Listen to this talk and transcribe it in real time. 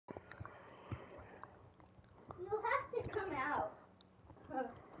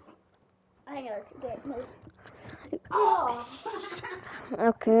to get me. Oh.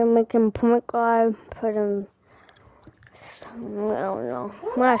 Okay, make him point guard, put him, I don't know.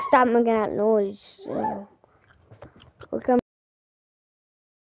 When I stop making that noise, look at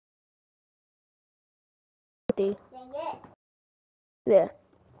me. Yeah.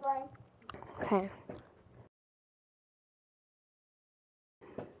 Okay.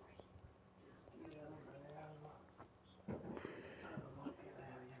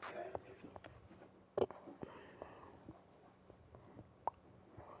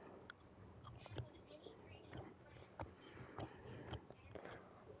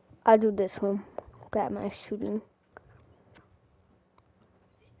 I'll do this one. Grab my shooting.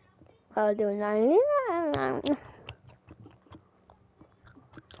 I'll do 90.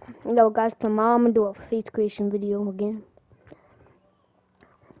 Yo, guys, tomorrow I'm gonna do a face creation video again.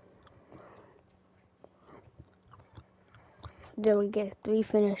 There we get 3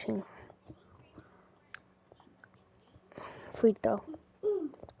 finishing. Free throw.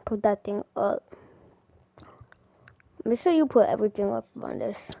 Put that thing up. Make sure you put everything up on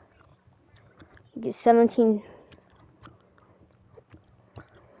this. Get 17.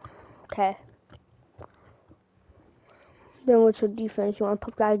 Okay. Then what's your defense? You want to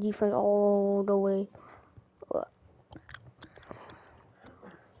put that defense all the way up.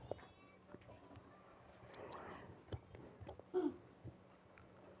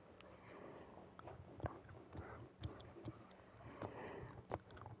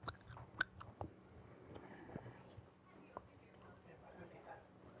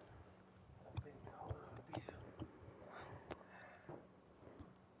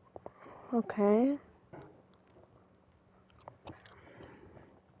 Okay.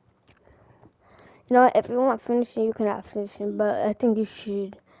 You know what? If you want finishing, you can have finishing, but I think you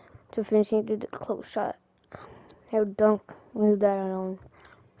should, to finishing, do the close shot. Have dunk, leave that alone.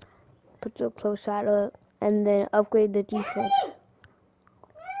 Put the close shot up, and then upgrade the defense.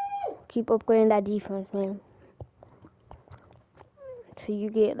 Keep upgrading that defense, man. So you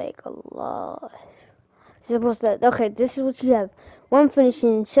get like a lot. You're supposed to, okay, this is what you have. 1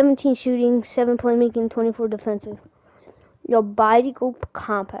 finishing, 17 shooting, 7 playmaking, 24 defensive. Your body go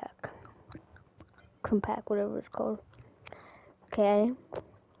compact, whatever it's called. Okay.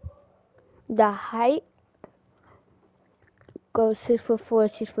 The height goes 6'4",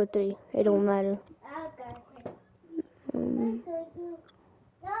 6'3". It don't matter.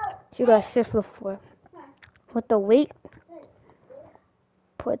 You got 6'4". With the weight,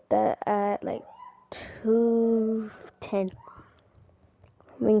 put that at like 210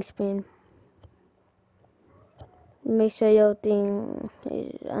 wingspan. Make sure your thing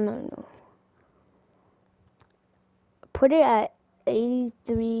is, I don't know. Put it at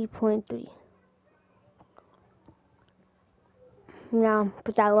 83.3. Now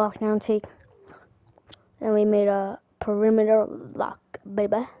put that lockdown tape, and we made a perimeter lock,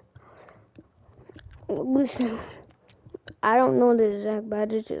 baby. Listen, I don't know the exact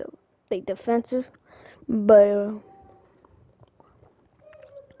badges, like defensive, but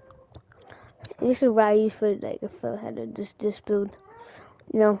this is what I use for like if I had to just build,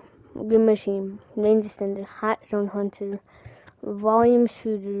 good machine, range extender, hot zone hunter, volume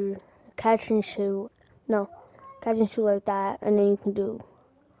shooter, catch and shoot like that, and then you can do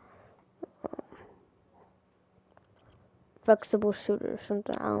flexible shooter or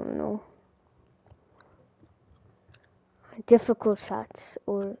something, I don't know. Difficult shots,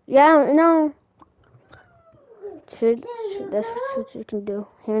 or, that's what you can do.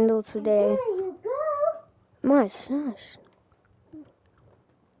 Handle today. My gosh.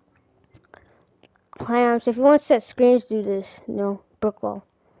 Clamps, if you want to set screens, do this, brick wall.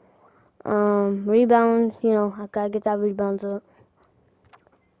 Rebound, I gotta get that rebounds up.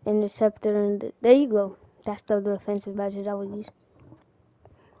 Interceptor, and there you go. That's the defensive badges I would use.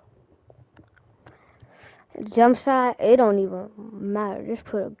 Jump shot, it don't even matter. Just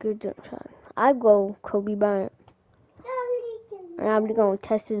put a good jump shot. I go Kobe Bryant. And I'm gonna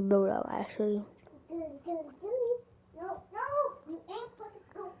test this build out, actually.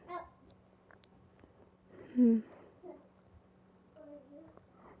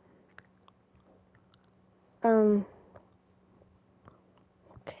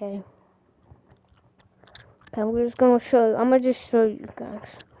 Okay. I'm just gonna show you. I'm gonna just show you guys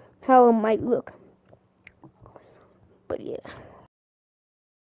how it might look. But yeah.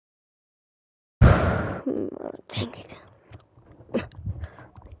 Dang it.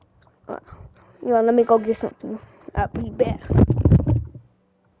 Let me go get something. I'll be back.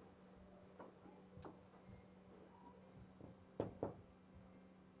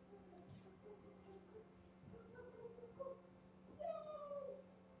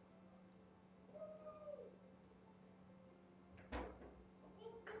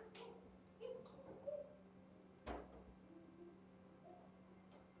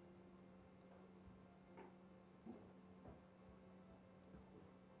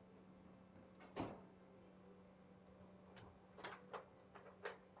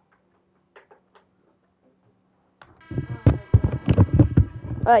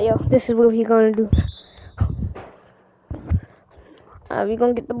 Alright, yo, this is what we're gonna do. Alright, we're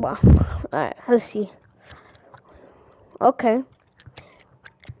gonna get the ball. Alright, let's see. Okay.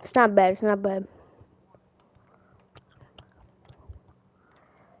 It's not bad, it's not bad.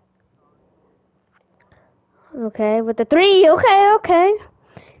 Okay, with the 3, okay.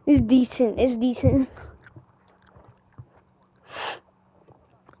 It's decent, it's decent.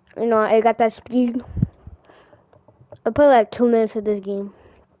 You know, I got that speed. I put like 2 minutes of this game.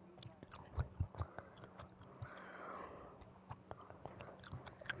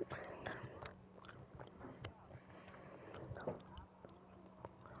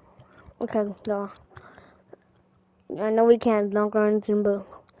 Okay, no. I know we can't long runs in, but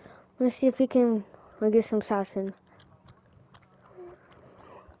let's see if we can get some shots in.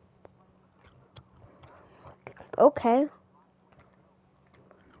 Okay.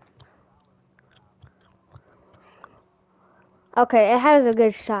 Okay, it has a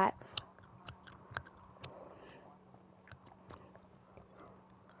good shot.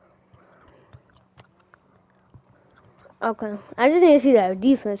 Okay, I just need to see that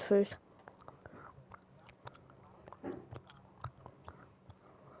defense first.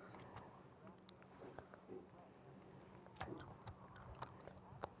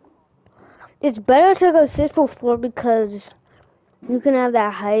 It's better to go 6'4" because you can have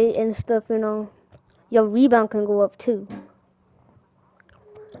that height and stuff, you know. Your rebound can go up too.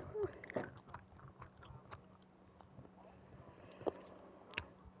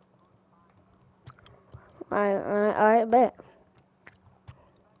 Alright, bet.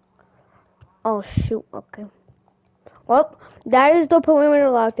 Oh shoot, okay. Well, that is the perimeter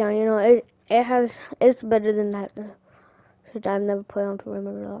lockdown, you know. It's better than that. Since I've never played on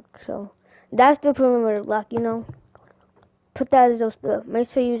perimeter lock, so that's the perimeter lock, you know. Put that as those stuff. Make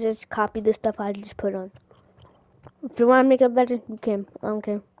sure you just copy the stuff I just put on. If you want to make it better, you can. I don't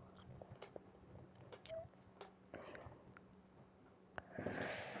care.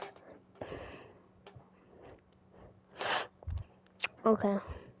 Okay.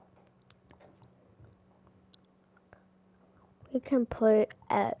 We can play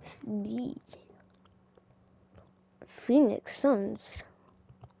as the Phoenix Suns.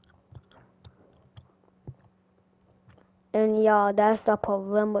 And y'all, that's the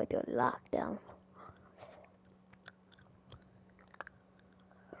perimeter lockdown.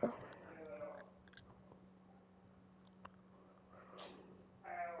 If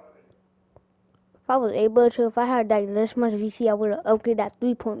I was able to, if I had like this much VC, I would have upgraded that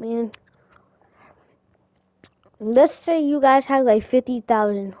 3-point, man. Let's say you guys have like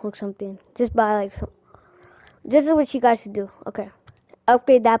 50,000 or something. Just buy like some. This is what you guys should do. Okay.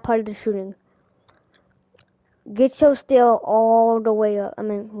 Upgrade that part of the shooting. Get your steal all the way up. I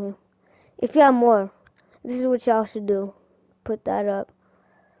mean, if you have more, this is what y'all should do. Put that up.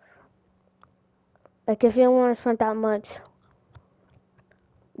 Like if you don't want to spend that much,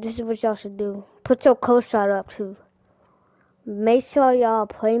 this is what y'all should do. Put your coast shot up too. Make sure y'all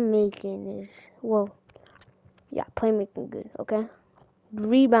playmaking is, well, yeah, playmaking good, okay?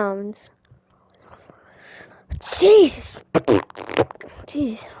 Rebounds. Jesus!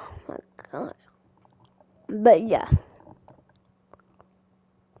 Jeez. Oh my god. But yeah.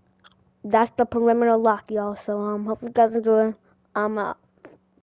 That's the perimeter lock, y'all. So, hope you guys enjoy. I'm out.